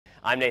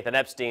I'm Nathan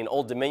Epstein.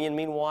 Old Dominion,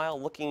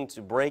 meanwhile, looking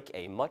to break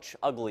a much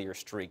uglier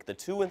streak. The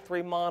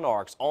 2-3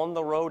 Monarchs on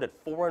the road at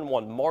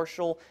 4-1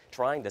 Marshall,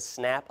 trying to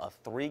snap a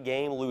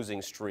 3-game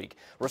losing streak.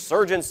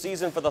 Resurgent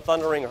season for the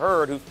Thundering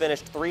Herd, who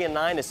finished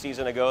 3-9 a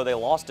season ago. They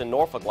lost in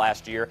Norfolk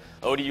last year.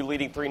 ODU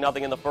leading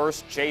 3-0 in the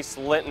first. Chase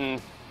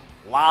Litton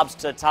lobs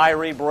to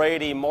Tyree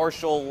Brady.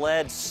 Marshall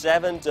led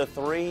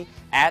 7-3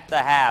 at the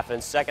half.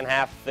 In second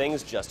half,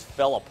 things just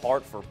fell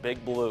apart for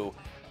Big Blue.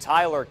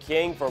 Tyler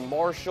King for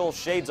Marshall,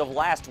 shades of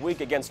last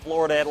week against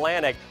Florida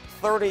Atlantic.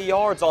 30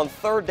 yards on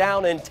 3rd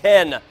down and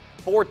 10.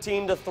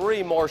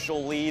 14-3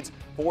 Marshall leads.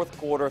 Fourth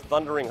quarter,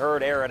 Thundering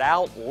Herd air it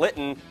out.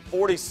 Litton,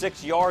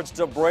 46 yards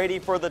to Brady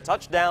for the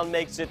touchdown,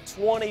 makes it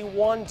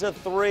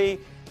 21-3.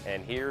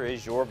 And here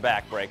is your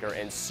backbreaker.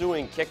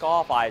 Ensuing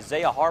kickoff,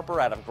 Isaiah Harper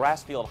out of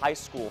Grassfield High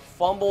School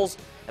fumbles.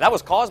 And that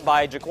was caused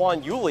by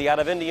Jaquan Yulee out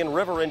of Indian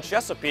River in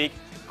Chesapeake.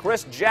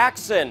 Chris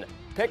Jackson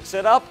picks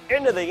it up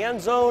into the end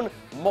zone.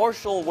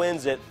 Marshall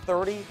wins it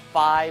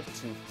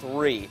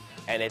 35-3.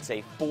 And it's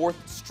a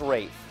 4th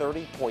straight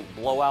 30-point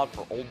blowout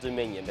for Old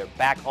Dominion. They're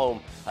back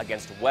home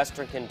against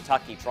Western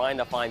Kentucky trying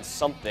to find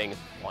something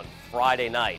on Friday night.